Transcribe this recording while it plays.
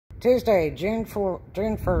Tuesday, June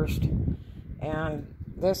 1st, and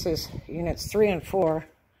this is units 3 and 4.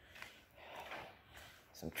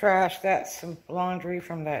 Some trash, that's some laundry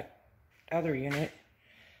from that other unit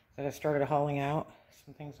that I started hauling out.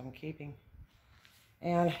 Some things I'm keeping.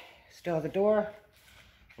 And still have the door.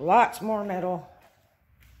 Lots more metal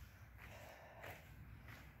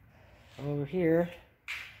over here.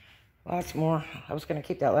 Lots more. I was going to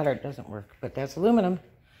keep that letter. It doesn't work, but that's aluminum.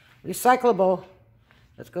 Recyclable.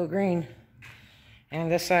 Let's go green.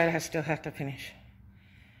 And this side I still have to finish.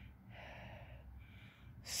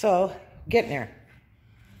 So, getting there.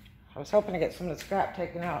 I was hoping to get some of the scrap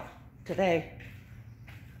taken out today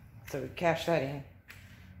so we cash that in,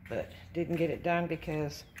 but didn't get it done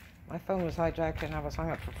because my phone was hijacked and I was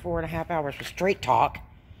hung up for 4.5 hours with straight talk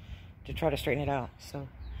to try to straighten it out. So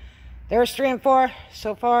there's 3 and 4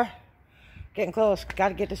 so far. Getting close. Got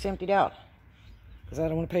to get this emptied out because I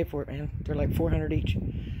don't want to pay for it, man. They're like $400 each.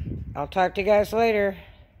 I'll talk to you guys later.